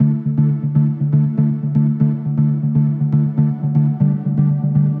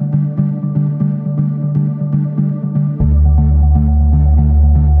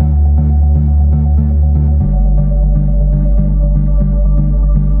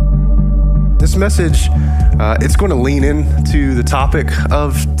this message, it's going to lean into the topic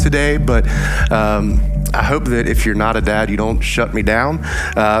of today, but I hope that if you're not a dad, you don't shut me down,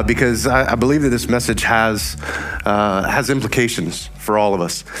 because I believe that this message has implications for all of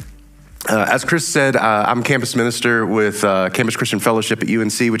us. As Chris said, I'm campus minister with Campus Christian Fellowship at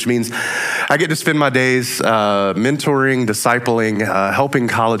UNC, which means I get to spend my days mentoring, discipling, helping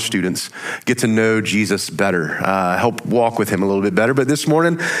college students get to know Jesus better, help walk with him a little bit better. But this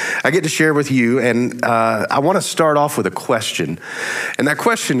morning, I get to share with you, and I want to start off with a question. And that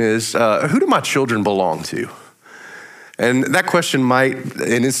question is, who do my children belong to? And that question might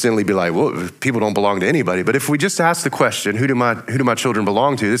instantly be like, well, people don't belong to anybody. But if we just ask the question, who do my children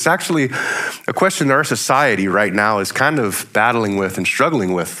belong to? It's actually a question that our society right now is kind of battling with and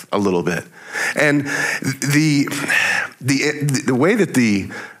struggling with a little bit. And the way that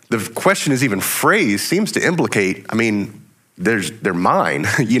the question is even phrased seems to implicate, they're mine,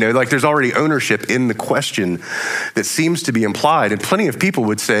 like there's already ownership in the question that seems to be implied. And plenty of people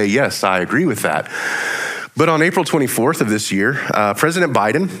would say, yes, I agree with that. But on April 24th of this year, President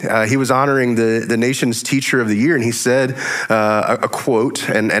Biden, he was honoring the nation's Teacher of the Year, and he said a quote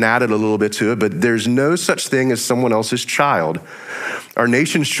and added a little bit to it, but there's no such thing as someone else's child. Our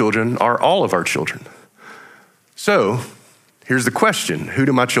nation's children are all of our children. So here's the question, who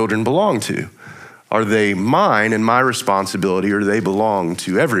do my children belong to? Are they mine and my responsibility, or do they belong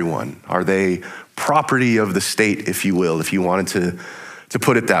to everyone? Are they property of the state, if you will, if you wanted to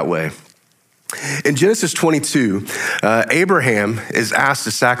put it that way? In Genesis 22, Abraham is asked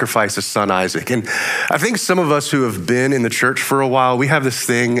to sacrifice his son Isaac. And I think some of us who have been in the church for a while, we have this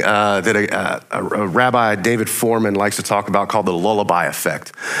thing that a Rabbi, David Foreman, likes to talk about called the lullaby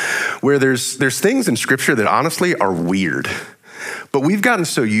effect, where there's things in scripture that honestly are weird. But we've gotten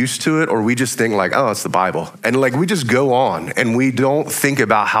so used to it, or we just think like, oh, it's the Bible. And we just go on and we don't think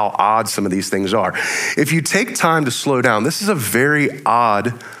about how odd some of these things are. If you take time to slow down, this is a very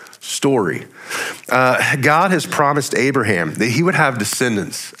odd story. God has promised Abraham that he would have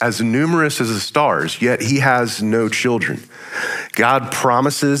descendants as numerous as the stars, yet he has no children. God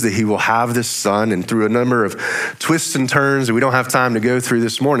promises that he will have this son, and through a number of twists and turns that we don't have time to go through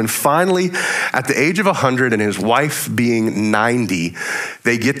this morning, finally, at the age of 100 and his wife being 90,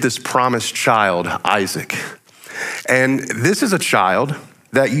 they get this promised child, Isaac. And this is a child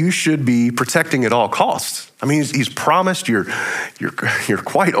that you should be protecting at all costs. He's promised you're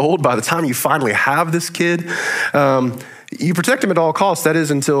quite old by the time you finally have this kid. You protect him at all costs. That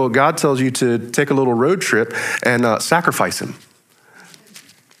is until God tells you to take a little road trip and sacrifice him,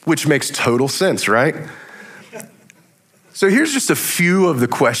 which makes total sense, right? So here's just a few of the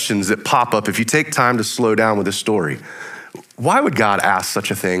questions that pop up if you take time to slow down with the story. Why would God ask such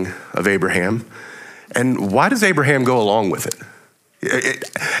a thing of Abraham? And why does Abraham go along with it?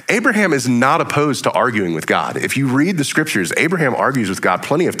 Abraham is not opposed to arguing with God. If you read the scriptures, Abraham argues with God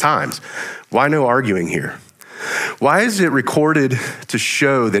plenty of times. Why no arguing here? Why is it recorded to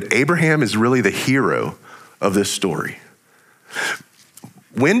show that Abraham is really the hero of this story?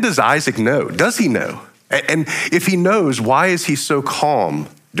 When does Isaac know? Does he know? And if he knows, why is he so calm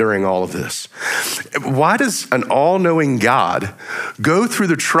during all of this? Why does an all-knowing God go through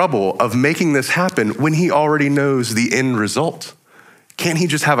the trouble of making this happen when he already knows the end result? Can't he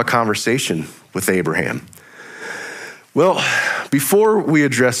just have a conversation with Abraham? Well, before we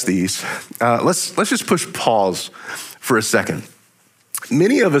address these, let's just push pause for a second.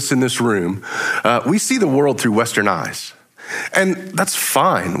 Many of us in this room, we see the world through Western eyes. And that's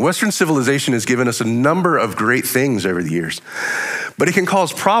fine. Western civilization has given us a number of great things over the years, but it can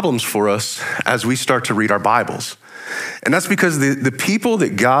cause problems for us as we start to read our Bibles. And that's because the people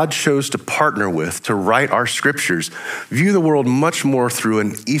that God chose to partner with to write our scriptures view the world much more through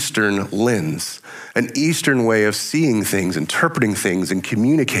an Eastern lens, an Eastern way of seeing things, interpreting things, and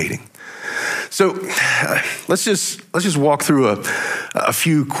communicating. So let's just walk through a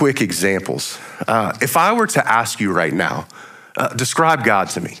few quick examples. If I were to ask you right now, describe God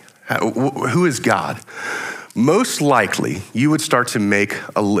to me. Who is God? Most likely, you would start to make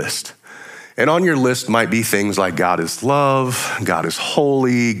a list. And on your list might be things like God is love, God is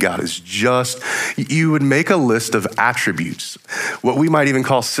holy, God is just. You would make a list of attributes, what we might even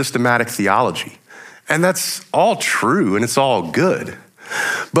call systematic theology. And that's all true and it's all good.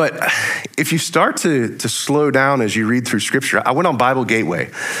 But if you start to slow down as you read through scripture, I went on Bible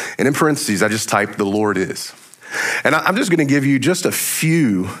Gateway, and in parentheses, I just typed the Lord is. And I'm just gonna give you just a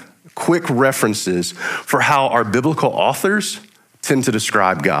few quick references for how our biblical authors tend to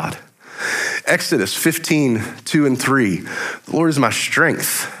describe God. Exodus 15:2-3, the Lord is my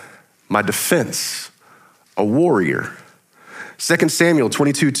strength, my defense, a warrior. 2 Samuel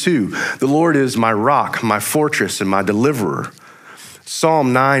 22:2, the Lord is my rock, my fortress, and my deliverer.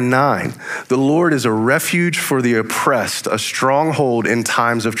 Psalm 9:9, the Lord is a refuge for the oppressed, a stronghold in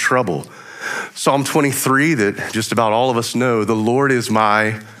times of trouble. Psalm 23 that just about all of us know, the Lord is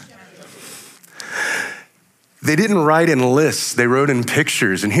my... They didn't write in lists, they wrote in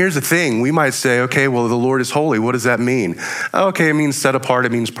pictures. And here's the thing, we might say, okay, well, the Lord is holy. What does that mean? Okay, it means set apart,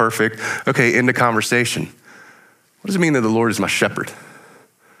 it means perfect. Okay, end of conversation. What does it mean that the Lord is my shepherd?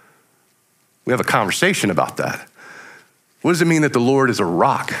 We have a conversation about that. What does it mean that the Lord is a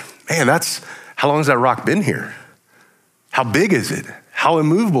rock? Man, how long has that rock been here? How big is it? How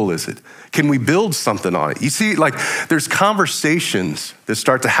immovable is it? Can we build something on it? You see, there's conversations that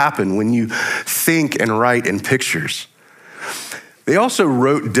start to happen when you think and write in pictures. They also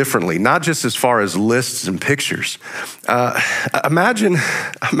wrote differently, not just as far as lists and pictures. Imagine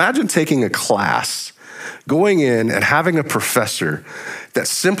taking a class, going in and having a professor that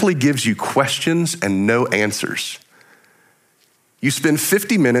simply gives you questions and no answers. You spend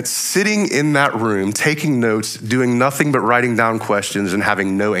 50 minutes sitting in that room, taking notes, doing nothing but writing down questions and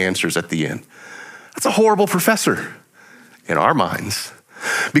having no answers at the end. That's a horrible professor in our minds.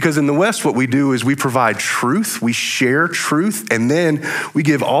 Because in the West, what we do is we provide truth, we share truth, and then we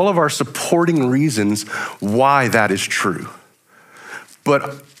give all of our supporting reasons why that is true.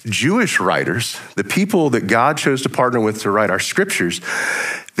 But Jewish writers, the people that God chose to partner with to write our scriptures,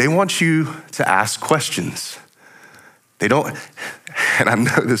 they want you to ask questions. They don't, and I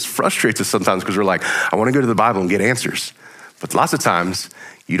know this frustrates us sometimes because we're like, I want to go to the Bible and get answers. But lots of times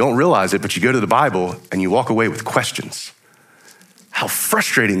you don't realize it, but you go to the Bible and you walk away with questions. How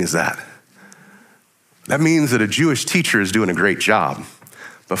frustrating is that? That means that a Jewish teacher is doing a great job.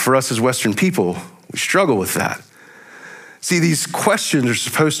 But for us as Western people, we struggle with that. See, these questions are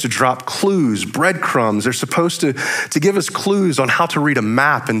supposed to drop clues, breadcrumbs. They're supposed to give us clues on how to read a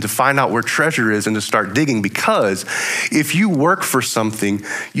map and to find out where treasure is and to start digging, because if you work for something,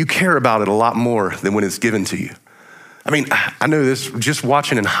 you care about it a lot more than when it's given to you. I mean, I know this just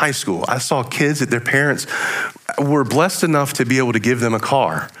watching in high school. I saw kids that their parents were blessed enough to be able to give them a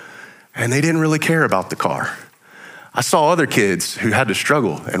car, and they didn't really care about the car. I saw other kids who had to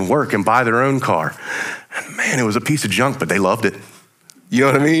struggle and work and buy their own car. And man, it was a piece of junk, but they loved it. You know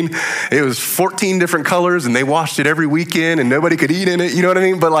what I mean? It was 14 different colors and they washed it every weekend and nobody could eat in it. You know what I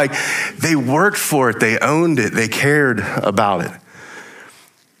mean? But they worked for it. They owned it. They cared about it.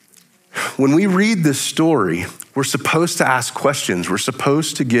 When we read this story, we're supposed to ask questions. We're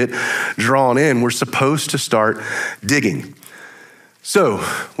supposed to get drawn in. We're supposed to start digging. So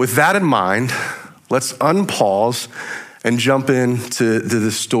with that in mind, let's unpause and jump into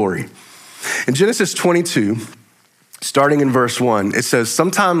this story. In Genesis 22, starting in verse 1, it says,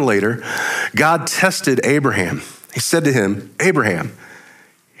 sometime later, God tested Abraham. He said to him, Abraham,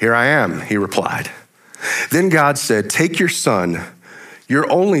 here I am, he replied. Then God said, take your son, your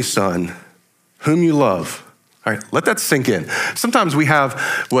only son, whom you love. All right, let that sink in. Sometimes we have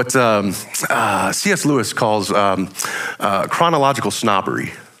what C.S. Lewis calls chronological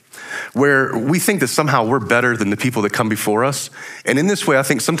snobbery, where we think that somehow we're better than the people that come before us. And in this way, I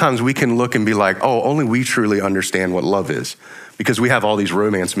think sometimes we can look and be like, oh, only we truly understand what love is, because we have all these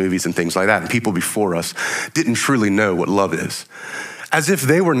romance movies and things like that, and people before us didn't truly know what love is. As if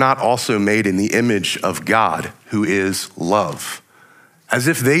they were not also made in the image of God, who is love. As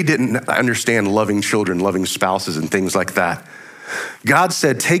if they didn't understand loving children, loving spouses, and things like that. God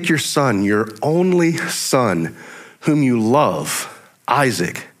said, take your son, your only son, whom you love,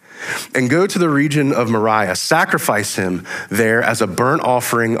 Isaac, and go to the region of Moriah. Sacrifice him there as a burnt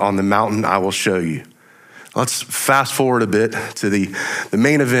offering on the mountain I will show you. Let's fast forward a bit to the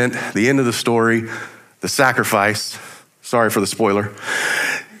main event, the end of the story, the sacrifice. Sorry for the spoiler.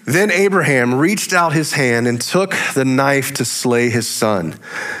 Then Abraham reached out his hand and took the knife to slay his son.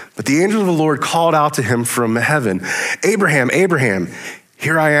 But the angel of the Lord called out to him from heaven, Abraham, Abraham,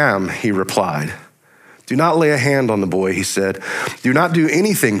 here I am, he replied. Do not lay a hand on the boy, he said. Do not do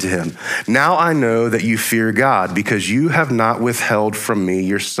anything to him. Now I know that you fear God, because you have not withheld from me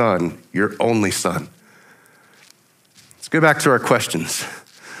your son, your only son. Let's go back to our questions.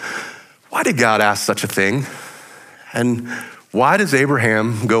 Why did God ask such a thing? And why does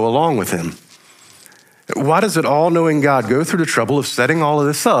Abraham go along with him? Why does an all-knowing God go through the trouble of setting all of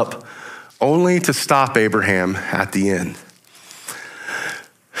this up only to stop Abraham at the end?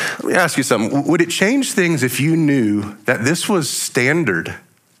 Let me ask you something. Would it change things if you knew that this was standard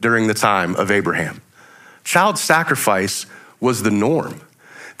during the time of Abraham? Child sacrifice was the norm.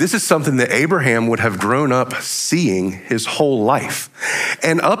 This is something that Abraham would have grown up seeing his whole life.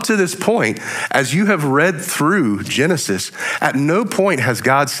 And up to this point, as you have read through Genesis, at no point has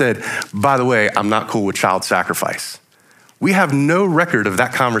God said, by the way, I'm not cool with child sacrifice. We have no record of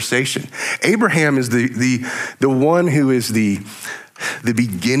that conversation. Abraham is the one who is the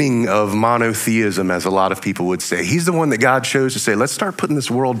beginning of monotheism, as a lot of people would say. He's the one that God chose to say, let's start putting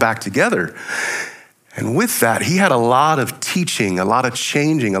this world back together. And with that, he had a lot of teaching, a lot of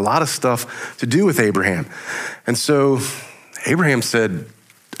changing, a lot of stuff to do with Abraham. And so Abraham said,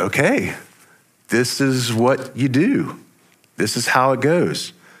 okay, this is what you do. This is how it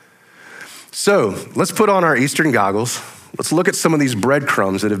goes. So let's put on our Eastern goggles. Let's look at some of these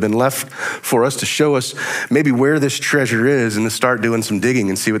breadcrumbs that have been left for us to show us maybe where this treasure is and to start doing some digging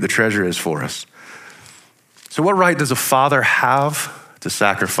and see what the treasure is for us. So what right does a father have to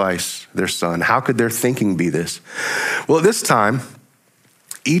sacrifice their son? How could their thinking be this? Well, at this time,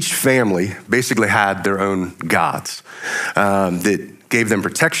 each family basically had their own gods that gave them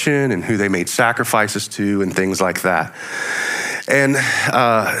protection and who they made sacrifices to and things like that. And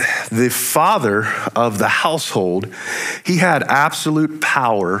the father of the household, he had absolute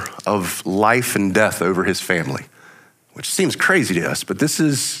power of life and death over his family, which seems crazy to us, but this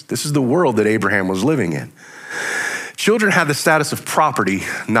is the world that Abraham was living in. Children had the status of property,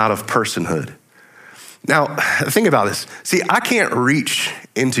 not of personhood. Now, think about this. See, I can't reach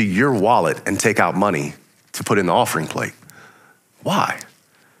into your wallet and take out money to put in the offering plate. Why?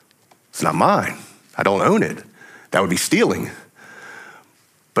 It's not mine. I don't own it. That would be stealing.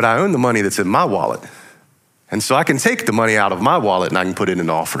 But I own the money that's in my wallet. And so I can take the money out of my wallet and I can put it in an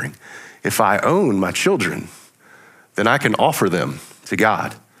offering. If I own my children, then I can offer them to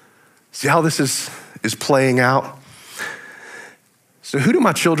God. See how this is playing out? So who do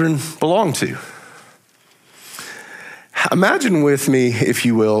my children belong to? Imagine with me, if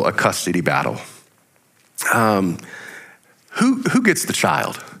you will, a custody battle. Who gets the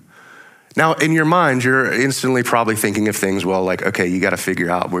child? Now, in your mind, you're instantly probably thinking of things, well, like, okay, you got to figure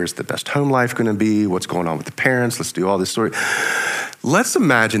out where's the best home life going to be, what's going on with the parents, let's do all this story. Let's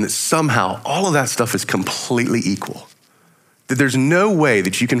imagine that somehow all of that stuff is completely equal. That there's no way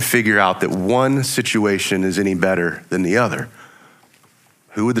that you can figure out that one situation is any better than the other.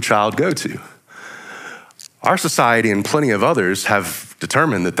 Who would the child go to? Our society and plenty of others have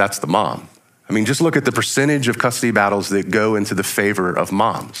determined that that's the mom. I mean, just look at the percentage of custody battles that go into the favor of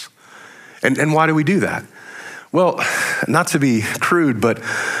moms. And why do we do that? Well, not to be crude, but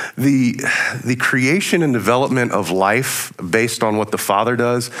the creation and development of life based on what the father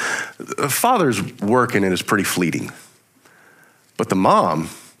does, the father's work in it is pretty fleeting. But the mom,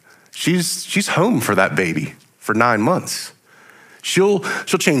 she's home for that baby for 9 months. She'll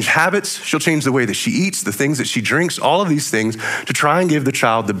change habits, she'll change the way that she eats, the things that she drinks, all of these things to try and give the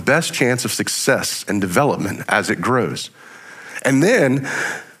child the best chance of success and development as it grows. And then,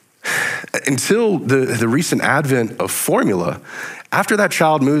 until the recent advent of formula, after that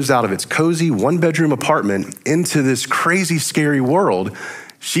child moves out of its cozy one-bedroom apartment into this crazy, scary world,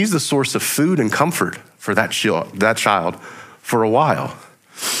 she's the source of food and comfort for that child for a while.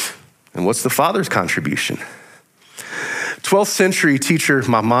 And what's the father's contribution? 12th century teacher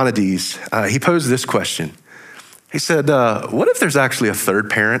Maimonides, he posed this question. He said, what if there's actually a third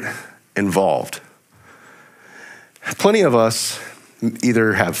parent involved? Plenty of us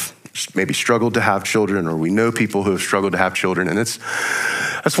either have maybe struggled to have children or we know people who have struggled to have children. And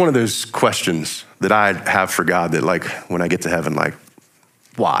that's one of those questions that I have for God that, like, when I get to heaven, like,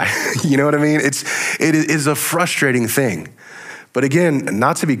 why? You know what I mean? It is a frustrating thing. But again,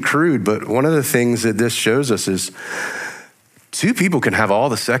 not to be crude, but one of the things that this shows us is two people can have all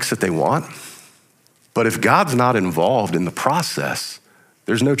the sex that they want, but if God's not involved in the process,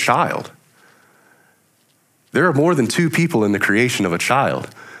 there's no child. There are more than two people in the creation of a child.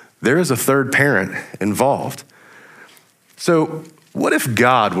 There is a third parent involved. So what if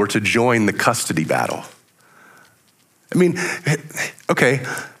God were to join the custody battle? I mean, okay,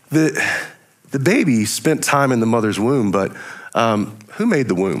 the baby spent time in the mother's womb, but who made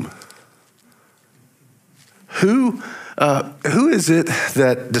the womb? Who is it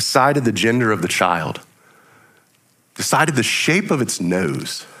that decided the gender of the child? Decided the shape of its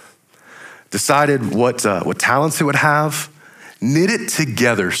nose? Decided what talents it would have? Knit it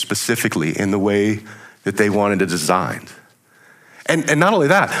together specifically in the way that they wanted it designed. And not only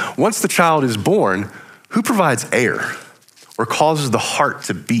that, once the child is born, who provides air or causes the heart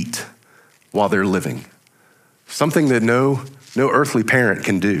to beat while they're living? Something that no earthly parent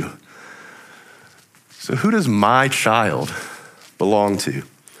can do. So who does my child belong to?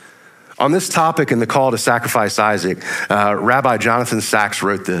 On this topic and the call to sacrifice Isaac, Rabbi Jonathan Sachs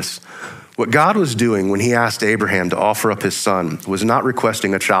wrote this: "What God was doing when he asked Abraham to offer up his son was not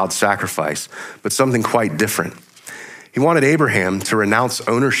requesting a child sacrifice, but something quite different. He wanted Abraham to renounce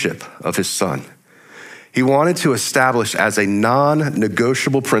ownership of his son. He wanted to establish as a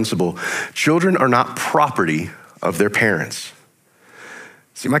non-negotiable principle, children are not property of their parents."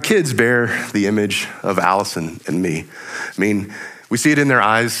 See, my kids bear the image of Allison and me. I mean, we see it in their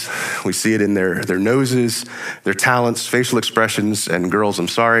eyes. We see it in their noses, their talents, facial expressions, and girls, I'm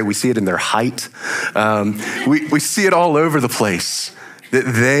sorry, we see it in their height. We see it all over the place, that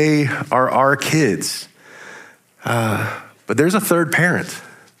they are our kids. But there's a third parent.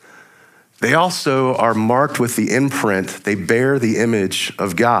 They also are marked with the imprint. They bear the image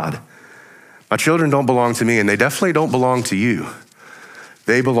of God. My children don't belong to me, and they definitely don't belong to you.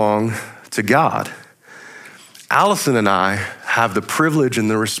 They belong to God. Allison and I have the privilege and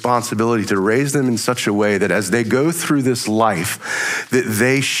the responsibility to raise them in such a way that as they go through this life, that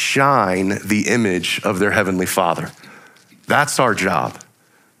they shine the image of their Heavenly Father. That's our job,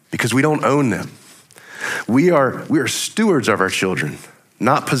 because we don't own them. We are stewards of our children,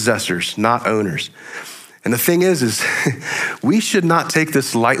 not possessors, not owners. And the thing is we should not take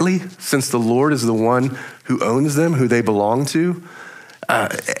this lightly, since the Lord is the one who owns them, who they belong to.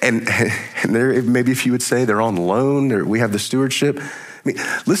 And maybe if you would say they're on loan, or we have the stewardship. I mean,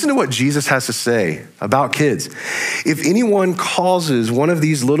 listen to what Jesus has to say about kids. "If anyone causes one of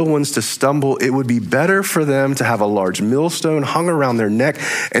these little ones to stumble, it would be better for them to have a large millstone hung around their neck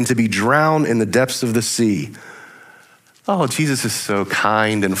and to be drowned in the depths of the sea." Oh, Jesus is so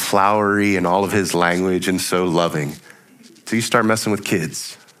kind and flowery in all of his language and so loving. So you start messing with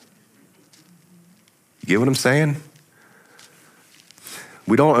kids. You get what I'm saying?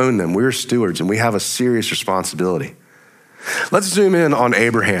 We don't own them. We're stewards, and we have a serious responsibility. Let's zoom in on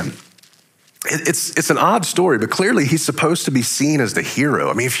Abraham. It's an odd story, but clearly he's supposed to be seen as the hero.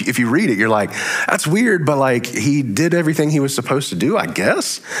 I mean, if you read it, you're like, that's weird, but like he did everything he was supposed to do, I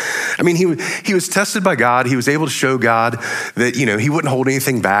guess. I mean, he was tested by God. He was able to show God that, he wouldn't hold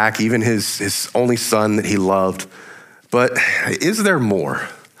anything back, even his only son that he loved. But is there more?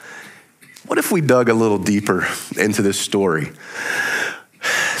 What if we dug a little deeper into this story?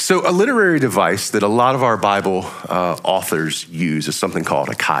 So a literary device that a lot of our Bible authors use is something called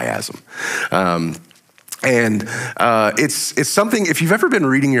a chiasm. It's something, if you've ever been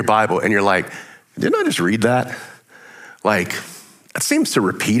reading your Bible and you're like, didn't I just read that? Like, it seems to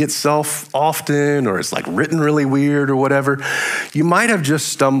repeat itself often, or it's like written really weird or whatever. You might have just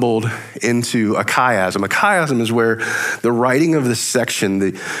stumbled into a chiasm. A chiasm is where the writing of the section,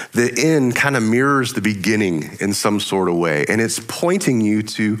 the end kind of mirrors the beginning in some sort of way. And it's pointing you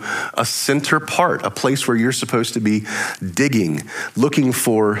to a center part, a place where you're supposed to be digging, looking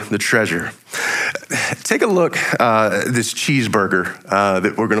for the treasure. Take a look at this cheeseburger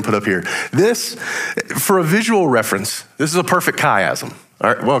that we're going to put up here. This, for a visual reference, this is a perfect chiasm.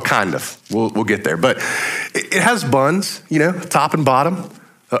 All right, well, kind of. We'll get there. But it has buns, top and bottom,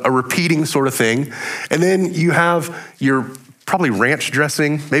 a repeating sort of thing. And then you have your probably ranch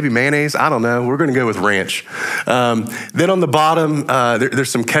dressing, maybe mayonnaise. I don't know. We're going to go with ranch. Then on the bottom, there's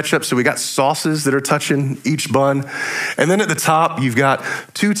some ketchup. So we got sauces that are touching each bun. And then at the top, you've got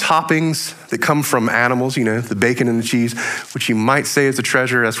two toppings that come from animals, the bacon and the cheese, which you might say is a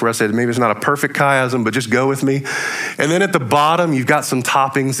treasure. That's where I said maybe it's not a perfect chiasm, but just go with me. And then at the bottom, you've got some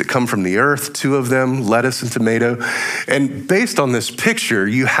toppings that come from the earth, two of them, lettuce and tomato. And based on this picture,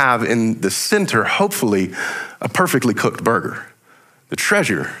 you have in the center, hopefully, a perfectly cooked burger, the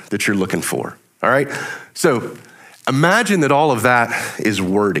treasure that you're looking for, all right? So imagine that all of that is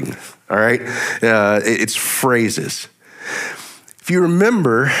wording, all right? It's phrases. If you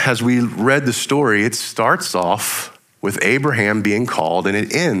remember, as we read the story, it starts off with Abraham being called, and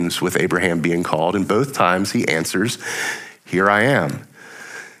it ends with Abraham being called, and both times he answers, "Here I am."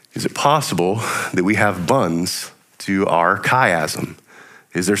 Is it possible that we have buns to our chiasm?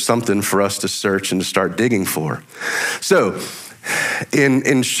 Is there something for us to search and to start digging for? So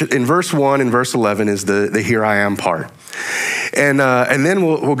in verse 1 and verse 11 is the "here I am" part. And then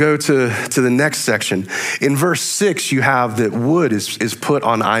we'll go to the next section. In verse 6, you have that wood is put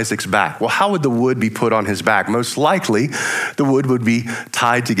on Isaac's back. Well, how would the wood be put on his back? Most likely, the wood would be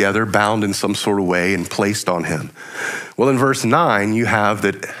tied together, bound in some sort of way, and placed on him. Well, in verse 9, you have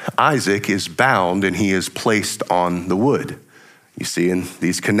that Isaac is bound and he is placed on the wood. You see in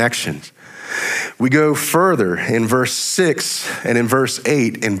these connections. We go further in verse 6 and in verse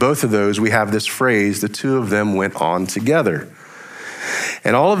 8. In both of those, we have this phrase, "the two of them went on together."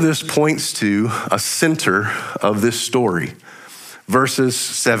 And all of this points to a center of this story. verses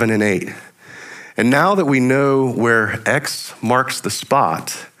 7 and 8. And now that we know where X marks the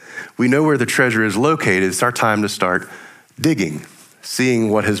spot, we know where the treasure is located, it's our time to start digging, seeing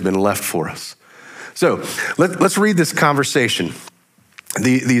what has been left for us. So let's read this conversation,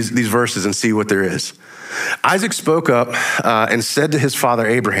 these verses, and see what there is. Isaac spoke up and said to his father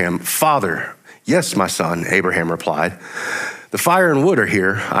Abraham, "Father." "Yes, my son," Abraham replied. "The fire and wood are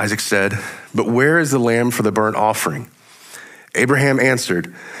here," Isaac said, "but where is the lamb for the burnt offering?" Abraham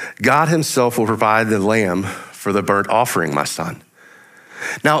answered, "God himself will provide the lamb for the burnt offering, my son."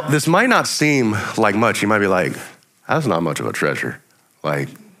 Now, this might not seem like much. You might be like, that's not much of a treasure. Like,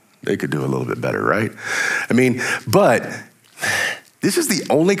 they could do a little bit better, right? But this is the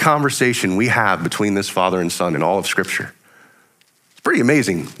only conversation we have between this father and son in all of Scripture. It's pretty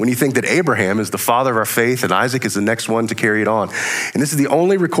amazing when you think that Abraham is the father of our faith and Isaac is the next one to carry it on. And this is the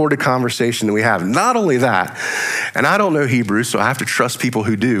only recorded conversation that we have. Not only that, and I don't know Hebrew, so I have to trust people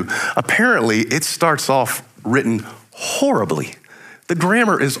who do. Apparently, it starts off written horribly. The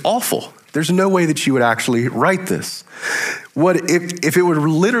grammar is awful. There's no way that you would actually write this. What if it were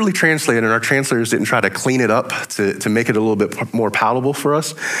literally translated and our translators didn't try to clean it up to make it a little bit more palatable for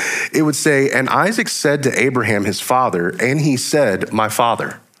us? It would say, "And Isaac said to Abraham his father, and he said, 'My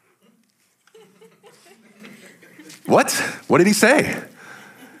father.'" What? What did he say?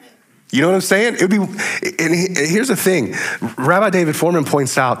 You know what I'm saying? And here's the thing. Rabbi David Foreman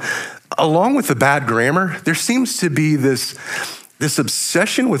points out, along with the bad grammar, there seems to be this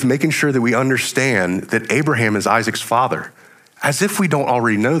obsession with making sure that we understand that Abraham is Isaac's father, as if we don't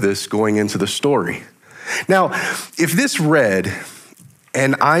already know this going into the story. Now, if this read,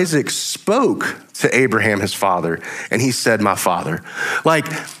 "And Isaac spoke to Abraham his father, and he said, 'My father,'" like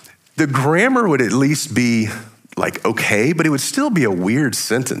the grammar would at least be like okay, but it would still be a weird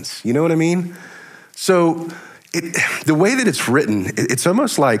sentence. You know what I mean? So the way that it's written, it's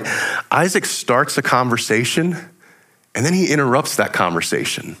almost like Isaac starts a conversation and then he interrupts that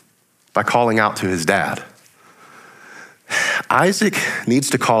conversation by calling out to his dad. Isaac needs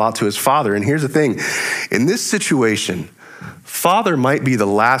to call out to his father. And here's the thing. In this situation, father might be the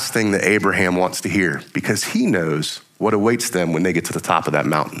last thing that Abraham wants to hear because he knows what awaits them when they get to the top of that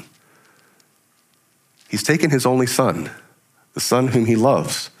mountain. He's taken his only son, the son whom he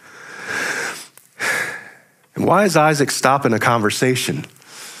loves. And why is Isaac stopping a conversation?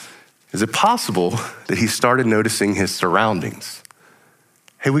 Is it possible that he started noticing his surroundings?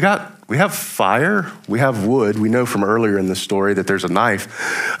 Hey, we have fire, we have wood. We know from earlier in the story that there's a knife.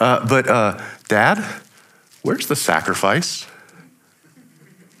 But Dad, where's the sacrifice?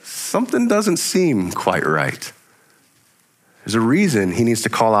 Something doesn't seem quite right. There's a reason he needs to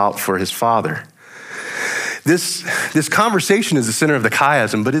call out for his father. This conversation is the center of the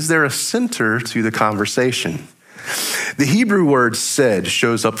chiasm, but is there a center to the conversation? The Hebrew word said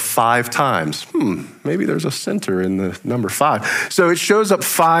shows up 5 times. Maybe there's a center in the number 5. So it shows up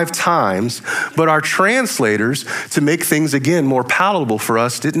 5 times, but our translators, to make things again more palatable for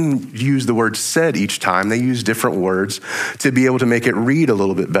us, didn't use the word said each time. They used different words to be able to make it read a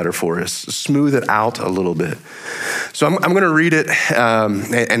little bit better for us, smooth it out a little bit. So I'm going to read it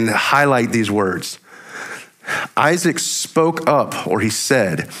and highlight these words. Isaac spoke up, or he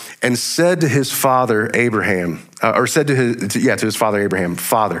said, and said to his father Abraham, to his father Abraham,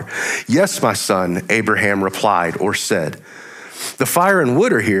 "Father." "Yes, my son," Abraham replied, or said. "The fire and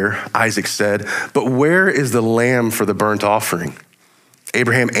wood are here," Isaac said, "but where is the lamb for the burnt offering?"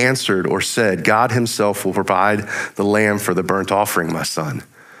 Abraham answered, or said, "God himself will provide the lamb for the burnt offering, my son."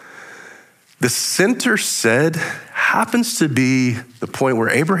 The center said happens to be the point where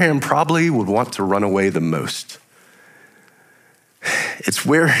Abraham probably would want to run away the most. It's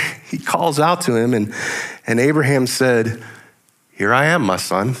where he calls out to him and Abraham said, "Here I am, my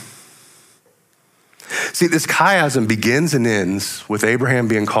son." See, this chiasm begins and ends with Abraham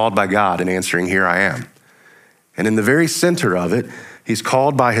being called by God and answering, "Here I am." And in the very center of it, he's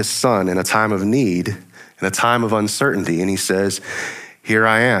called by his son in a time of need, in a time of uncertainty, and he says, "Here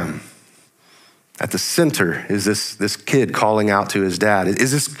I am." At the center is this kid calling out to his dad.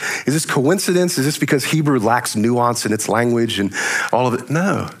 Is this coincidence? Is this because Hebrew lacks nuance in its language and all of it?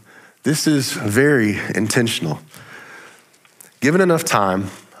 No, this is very intentional. Given enough time,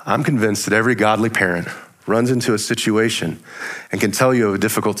 I'm convinced that every godly parent runs into a situation and can tell you of a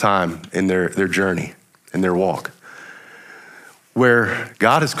difficult time in their journey, in their walk, where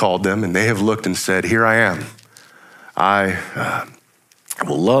God has called them and they have looked and said, "Here I am. I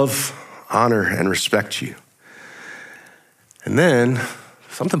will love, honor, and respect you." And then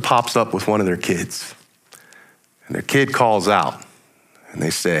something pops up with one of their kids. And their kid calls out and they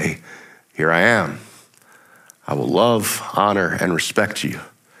say, "Here I am. I will love, honor, and respect you.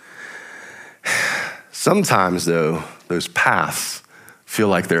 Sometimes, though, those paths feel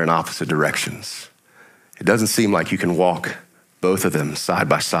like they're in opposite directions. It doesn't seem like you can walk both of them side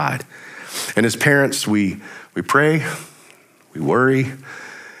by side. And as parents, we pray, we worry,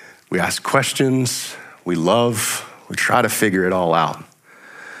 we ask questions, we love, we try to figure it all out.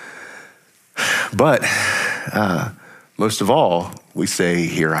 But most of all, we say,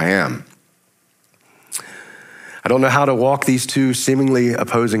 here I am. I don't know how to walk these two seemingly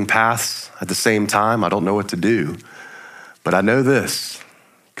opposing paths at the same time. I don't know what to do. But I know this: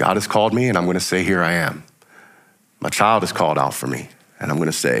 God has called me, and I'm going to say, here I am. My child is called out for me, and I'm going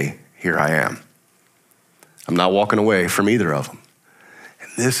to say, here I am. I'm not walking away from either of them.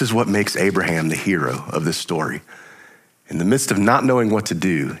 And this is what makes Abraham the hero of this story. In the midst of not knowing what to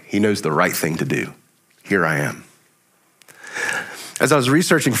do, he knows the right thing to do. Here I am. As I was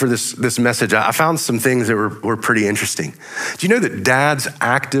researching for this message, I found some things that were pretty interesting. Do you know that Dad's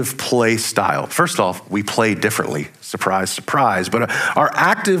active play style, first off, we play differently, surprise, surprise, but our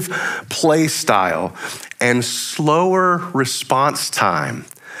active play style and slower response time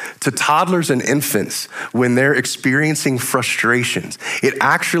to toddlers and infants when they're experiencing frustrations, it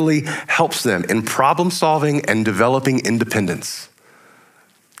actually helps them in problem solving and developing independence.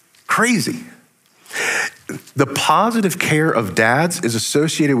 Crazy. The positive care of dads is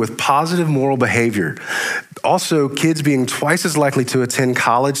associated with positive moral behavior. Also, kids being twice as likely to attend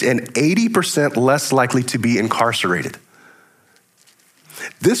college and 80% less likely to be incarcerated.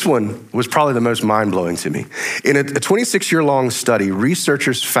 This one was probably the most mind-blowing to me. In a 26-year-long study,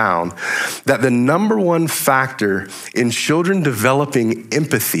 researchers found that the number one factor in children developing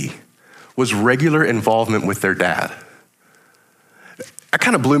empathy was regular involvement with their dad. That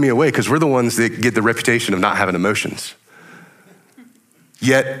kind of blew me away because we're the ones that get the reputation of not having emotions.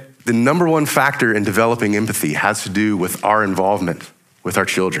 Yet, the number one factor in developing empathy has to do with our involvement with our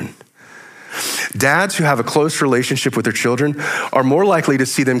children. Dads who have a close relationship with their children are more likely to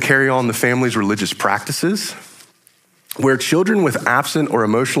see them carry on the family's religious practices, where children with absent or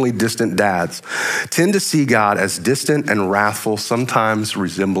emotionally distant dads tend to see God as distant and wrathful, sometimes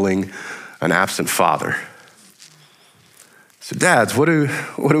resembling an absent father. So dads, what do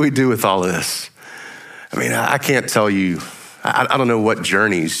we do with all of this? I mean, I can't tell you, I don't know what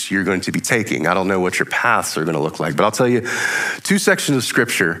journeys you're going to be taking. I don't know what your paths are going to look like, but I'll tell you two sections of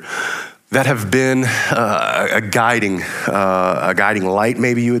scripture that have been a guiding light,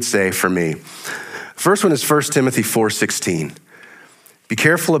 maybe you would say, for me. First one is 1 Timothy 4:16. Be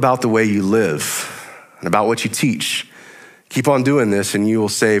careful about the way you live and about what you teach. Keep on doing this and you will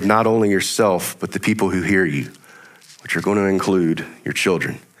save not only yourself, but the people who hear you, which are going to include your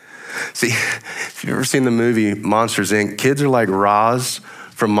children. See, if you've ever seen the movie Monsters, Inc., kids are like Roz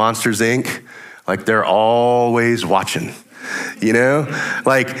from Monsters, Inc. Like they're always watching, you know?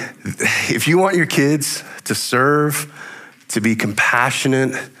 Like if you want your kids to serve, to be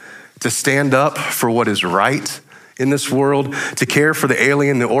compassionate, to stand up for what is right in this world, to care for the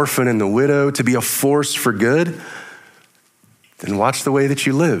alien, the orphan, and the widow, to be a force for good, then watch the way that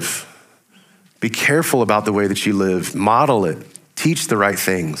you live. Be careful about the way that you live. Model it. Teach the right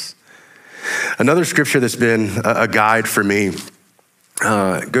things. Another scripture that's been a guide for me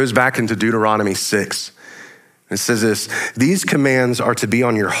goes back into Deuteronomy 6. It says this: these commands are to be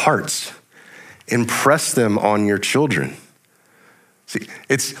on your hearts. Impress them on your children. See,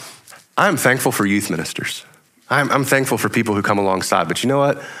 I'm thankful for youth ministers. I'm thankful for people who come alongside. But you know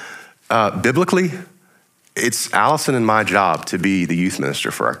what? Biblically, it's Allison and my job to be the youth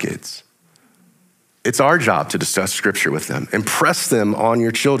minister for our kids. It's our job to discuss scripture with them. Impress them on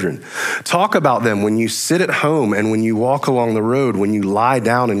your children. Talk about them when you sit at home and when you walk along the road, when you lie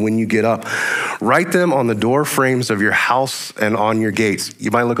down and when you get up. Write them on the door frames of your house and on your gates.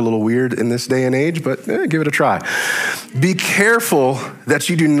 You might look a little weird in this day and age, but give it a try. Be careful that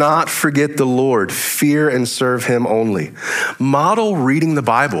you do not forget the Lord. Fear and serve him only. Model reading the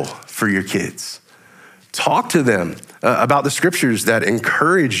Bible for your kids. Talk to them about the scriptures that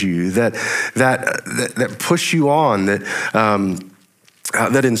encourage you, that push you on,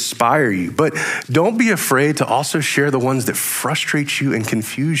 that inspire you. But don't be afraid to also share the ones that frustrate you and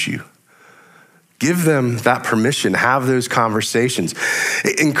confuse you. Give them that permission. Have those conversations.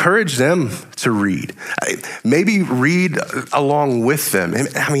 Encourage them to read. Maybe read along with them.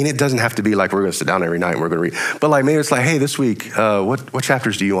 I mean, it doesn't have to be like we're going to sit down every night and we're going to read. But like maybe it's like, hey, this week, what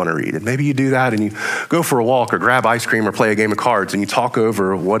chapters do you want to read? And maybe you do that and you go for a walk or grab ice cream or play a game of cards and you talk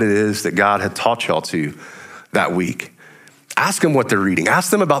over what it is that God had taught y'all to that week. Ask them what they're reading. Ask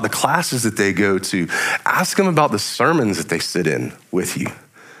them about the classes that they go to. Ask them about the sermons that they sit in with you.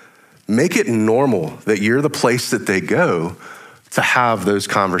 make it normal that you're the place that they go to have those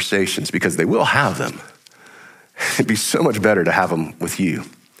conversations, because they will have them. It'd be so much better to have them with you.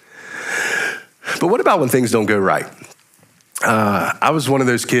 But what about when things don't go right? I was one of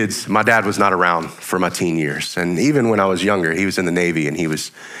those kids. My dad was not around for my teen years. And even when I was younger, he was in the Navy and he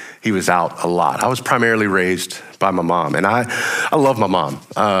was out a lot. I was primarily raised by my mom, and I love my mom.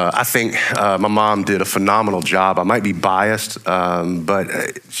 I think my mom did a phenomenal job. I might be biased, but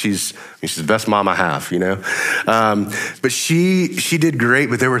she's the best mom I have, you know? But she did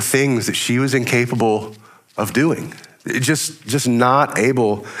great, but there were things that she was incapable of doing. Just not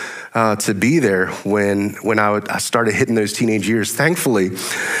able to be there when I started hitting those teenage years. Thankfully,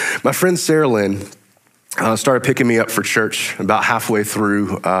 my friend Sarah Lynn started picking me up for church about halfway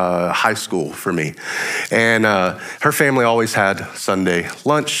through high school for me. And her family always had Sunday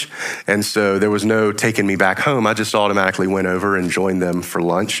lunch, and so there was no taking me back home. I just automatically went over and joined them for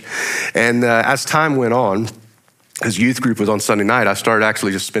lunch. And as time went on, his youth group was on Sunday night, I started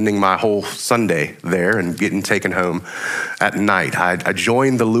actually just spending my whole Sunday there and getting taken home at night. I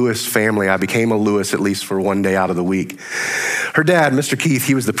joined the Lewis family. I became a Lewis at least for one day out of the week. Her dad, Mr. Keith,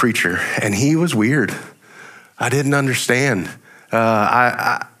 he was the preacher, and he was weird. I didn't understand.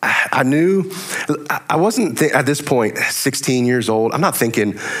 I knew, I wasn't, at this point, 16 years old. I'm not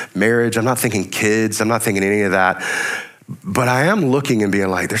thinking marriage. I'm not thinking kids. I'm not thinking any of that. But I am looking and being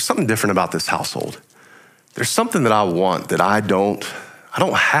like, there's something different about this household. There's something that I want that I don't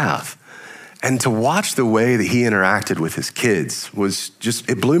have. And to watch the way that he interacted with his kids was just,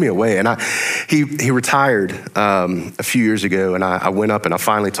 it blew me away. And he retired a few years ago, and I went up and I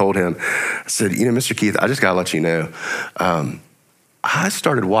finally told him, I said, you know, Mr. Keith, I just gotta let you know, I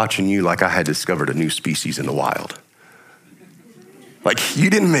started watching you like I had discovered a new species in the wild. Like, you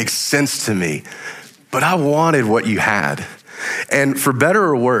didn't make sense to me, but I wanted what you had. And for better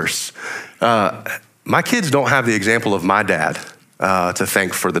or worse, my kids don't have the example of my dad to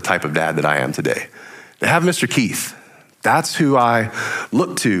thank for the type of dad that I am today. They have Mr. Keith. That's who I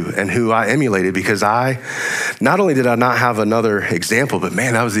looked to and who I emulated, because not only did I not have another example, but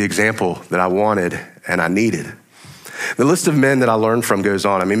man, that was the example that I wanted and I needed. The list of men that I learned from goes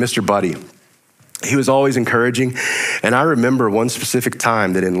on. I mean, Mr. Buddy, he was always encouraging. And I remember one specific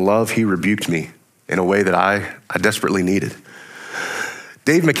time that in love, he rebuked me in a way that I desperately needed.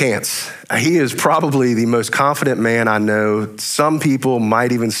 Dave McCants, he is probably the most confident man I know. Some people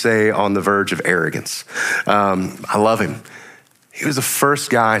might even say on the verge of arrogance. I love him. He was the first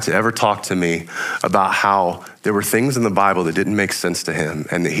guy to ever talk to me about how there were things in the Bible that didn't make sense to him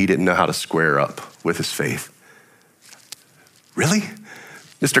and that he didn't know how to square up with his faith. Really?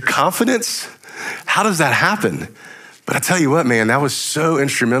 Mr. Confidence? How does that happen? But I tell you what, man, that was so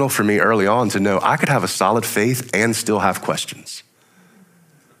instrumental for me early on to know I could have a solid faith and still have questions.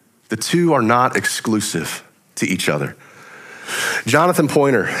 The two are not exclusive to each other. Jonathan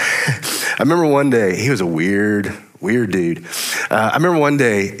Pointer, I remember one day, he was a weird dude. I remember one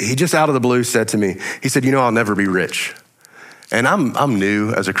day, he just out of the blue said to me, he said, you know, I'll never be rich. And I'm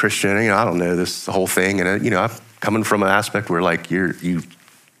new as a Christian, you know, I don't know this whole thing. And, you know, I'm coming from an aspect where like you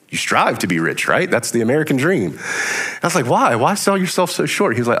strive to be rich, right? That's the American dream. I was like, why? Why sell yourself so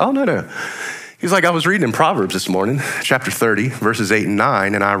short? He was like, oh, no. He's like, I was reading in Proverbs this morning, chapter 30, verses 8 and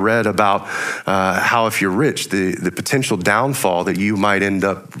 9, and I read about how if you're rich, the potential downfall that you might end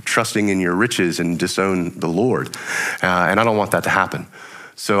up trusting in your riches and disown the Lord. And I don't want that to happen.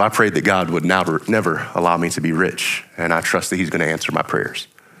 So I prayed that God would never allow me to be rich, and I trust that he's going to answer my prayers.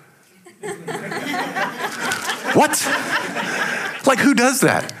 What? Like, who does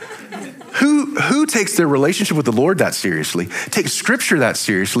that? Who takes their relationship with the Lord that seriously, takes scripture that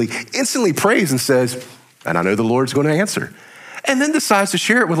seriously, instantly prays and says, and I know the Lord's going to answer, and then decides to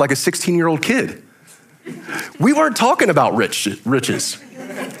share it with like a 16-year-old kid? We weren't talking about riches.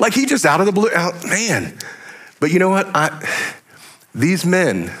 Like, he just out of the blue, man. But you know what? These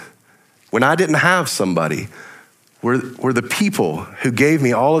men, when I didn't have somebody, were the people who gave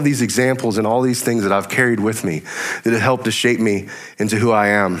me all of these examples and all these things that I've carried with me that have helped to shape me into who I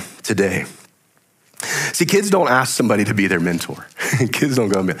am today. See, kids don't ask somebody to be their mentor. Kids don't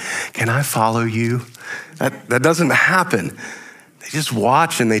go, can I follow you? That doesn't happen. They just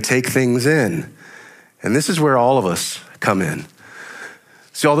watch and they take things in. And this is where all of us come in.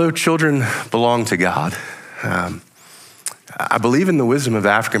 See, although children belong to God, I believe in the wisdom of the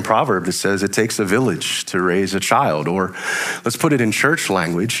African proverb that says it takes a village to raise a child, or let's put it in church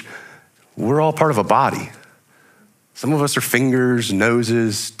language, we're all part of a body. Some of us are fingers,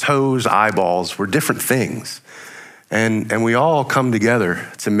 noses, toes, eyeballs. We're different things. And we all come together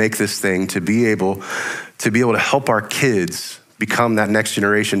to make this thing, to be able to help our kids become that next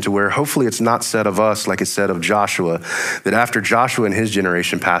generation to where hopefully it's not said of us like it's said of Joshua, that after Joshua and his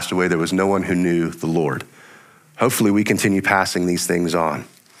generation passed away, there was no one who knew the Lord. Hopefully we continue passing these things on.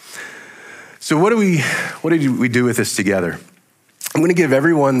 So what did we do with this together? I'm gonna give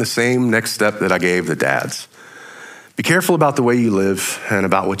everyone the same next step that I gave the dads. Be careful about the way you live and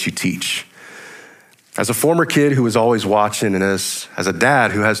about what you teach. As a former kid who was always watching, and as a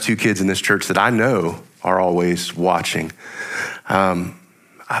dad who has 2 kids in this church that I know are always watching, I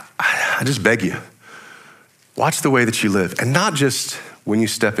just beg you, watch the way that you live. And not just when you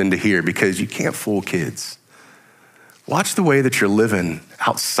step into here, because you can't fool kids. Watch the way that you're living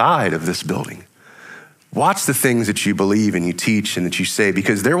outside of this building. Watch the things that you believe and you teach and that you say,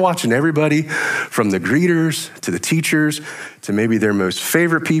 because they're watching everybody from the greeters to the teachers to maybe their most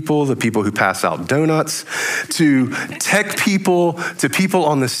favorite people, the people who pass out donuts, to tech people, to people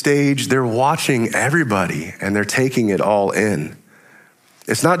on the stage. They're watching everybody and they're taking it all in.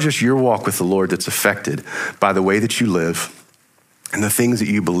 It's not just your walk with the Lord that's affected by the way that you live and the things that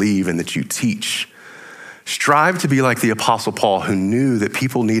you believe and that you teach. Strive to be like the Apostle Paul, who knew that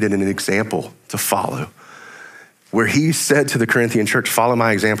people needed an example to follow, where he said to the Corinthian church, follow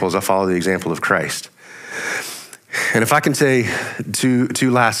my example as I follow the example of Christ. And if I can say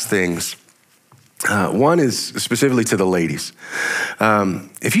two last things, one is specifically to the ladies.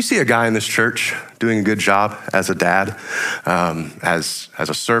 If you see a guy in this church doing a good job as a dad, as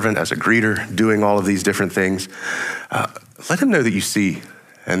a servant, as a greeter, doing all of these different things, let him know that you see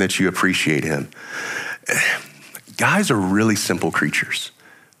and that you appreciate him. Guys are really simple creatures.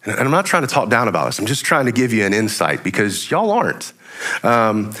 And I'm not trying to talk down about us. I'm just trying to give you an insight, because y'all aren't.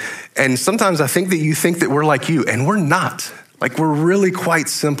 And sometimes I think that you think that we're like you, and we're not. Like, we're really quite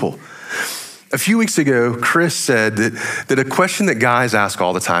simple. A few weeks ago, Chris said that a question that guys ask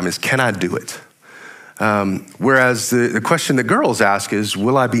all the time is, can I do it? Whereas the question that girls ask is,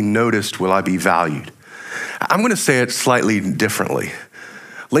 will I be noticed? Will I be valued? I'm gonna say it slightly differently.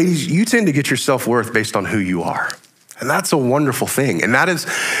 Ladies, you tend to get your self-worth based on who you are. And that's a wonderful thing. And that is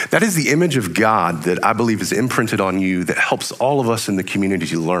the image of God that I believe is imprinted on you, that helps all of us in the community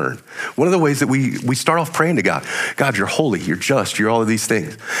to learn. One of the ways that we start off praying to God, God, you're holy, you're just, you're all of these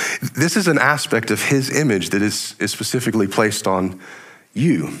things. This is an aspect of his image that is specifically placed on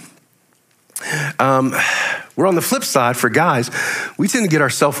you. We're on the flip side for guys, we tend to get our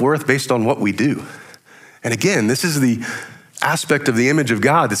self-worth based on what we do. And again, this is the aspect of the image of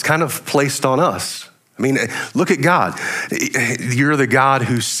God that's kind of placed on us. I mean, look at God. You're the God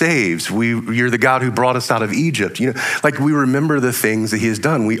who saves. You're the God who brought us out of Egypt. You know, like, we remember the things that he has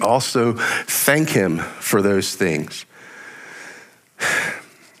done. We also thank him for those things.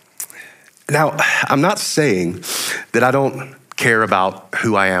 Now, I'm not saying that I don't care about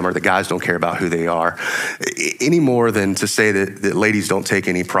who I am, or that guys don't care about who they are, any more than to say that ladies don't take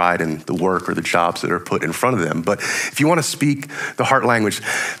any pride in the work or the jobs that are put in front of them. But if you want to speak the heart language,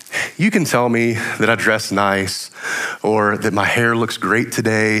 you can tell me that I dress nice, or that my hair looks great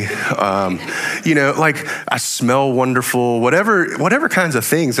today, you know, like I smell wonderful, whatever kinds of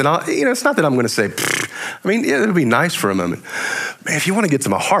things. And it's not that I'm going to say, I mean, yeah, it'll be nice for a moment. Man, if you want to get to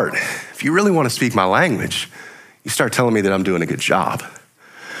my heart, if you really want to speak my language, you start telling me that I'm doing a good job.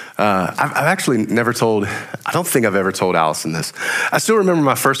 I've actually I don't think I've ever told Allison this. I still remember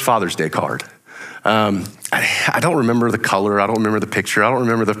my first Father's Day card. I don't remember the color. I don't remember the picture. I don't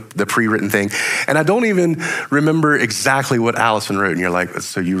remember the pre-written thing. And I don't even remember exactly what Allison wrote. And you're like,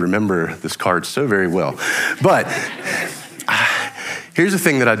 so you remember this card so very well. But here's the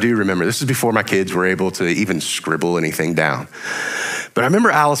thing that I do remember. This is before my kids were able to even scribble anything down. But I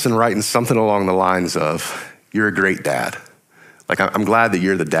remember Allison writing something along the lines of, you're a great dad. Like, I'm glad that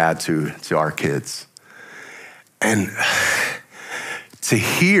you're the dad to our kids. And to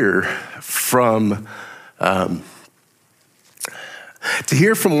hear from one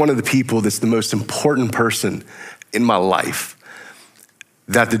of the people that's the most important person in my life,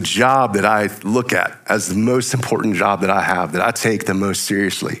 that the job that I look at as the most important job that I have, that I take the most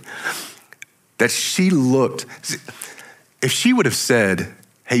seriously, that she looked, if she would have said,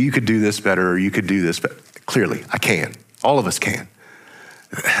 hey, you could do this better, or you could do this better, clearly, I can. All of us can.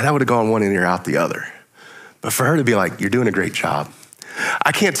 That would have gone one ear out the other. But for her to be like, you're doing a great job.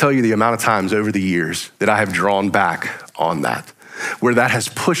 I can't tell you the amount of times over the years that I have drawn back on that, where that has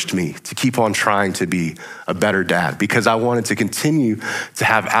pushed me to keep on trying to be a better dad, because I wanted to continue to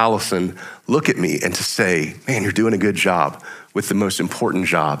have Allison look at me and to say, man, you're doing a good job with the most important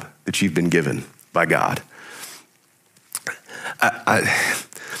job that you've been given by God.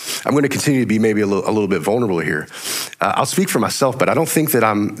 I'm going to continue to be maybe a little bit vulnerable here. I'll speak for myself, but I don't think that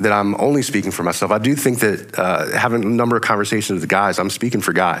I'm only speaking for myself. I do think that having a number of conversations with the guys, I'm speaking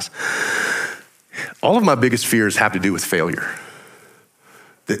for guys. All of my biggest fears have to do with failure.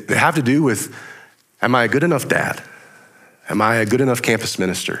 They have to do with, am I a good enough dad? Am I a good enough campus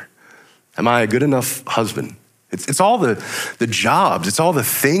minister? Am I a good enough husband? It's all the jobs, it's all the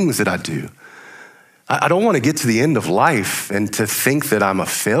things that I do. I don't want to get to the end of life and to think that I'm a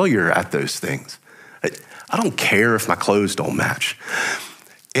failure at those things. I don't care if my clothes don't match.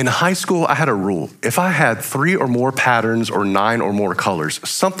 In high school, I had a rule. If I had 3 or more patterns or 9 or more colors,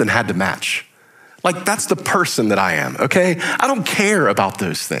 something had to match. Like, that's the person that I am, okay? I don't care about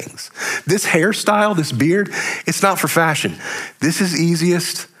those things. This hairstyle, this beard, it's not for fashion. This is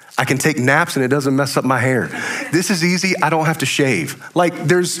easiest. I can take naps and it doesn't mess up my hair. This is easy. I don't have to shave. Like,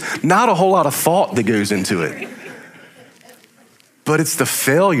 there's not a whole lot of thought that goes into it. But it's the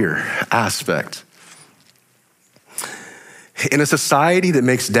failure aspect. In a society that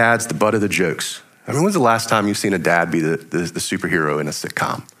makes dads the butt of the jokes, I mean, when's the last time you've seen a dad be the superhero in a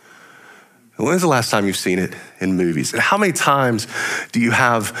sitcom? When's the last time you've seen it in movies? And how many times do you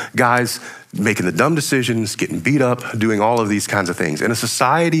have guys making the dumb decisions, getting beat up, doing all of these kinds of things? In a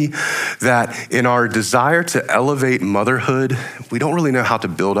society that, in our desire to elevate motherhood, we don't really know how to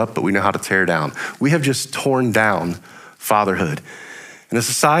build up, but we know how to tear down. We have just torn down fatherhood. In a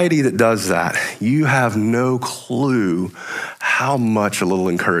society that does that, you have no clue how much a little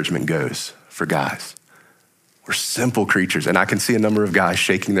encouragement goes for guys. We're simple creatures, and I can see a number of guys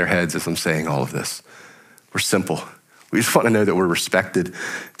shaking their heads as I'm saying all of this. We're simple. We just want to know that we're respected,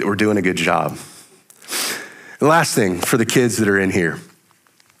 that we're doing a good job. The last thing for the kids that are in here,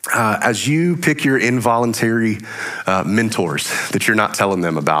 as you pick your involuntary mentors that you're not telling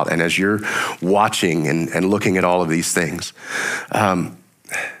them about, and as you're watching and looking at all of these things,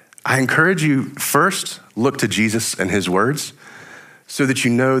 I encourage you, first, look to Jesus and his words, so that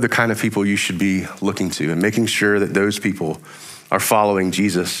you know the kind of people you should be looking to and making sure that those people are following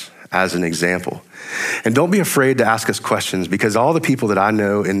Jesus as an example. And don't be afraid to ask us questions, because all the people that I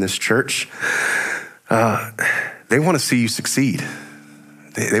know in this church, they want to see you succeed.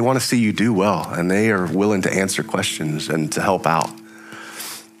 They want to see you do well, and they are willing to answer questions and to help out.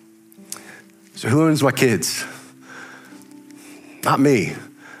 So who owns my kids? Not me,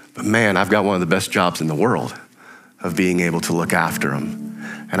 but man, I've got one of the best jobs in the world of being able to look after them.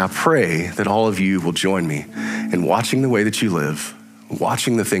 And I pray that all of you will join me in watching the way that you live,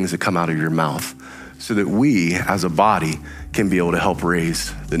 watching the things that come out of your mouth, so that we as a body can be able to help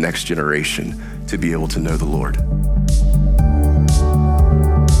raise the next generation to be able to know the Lord.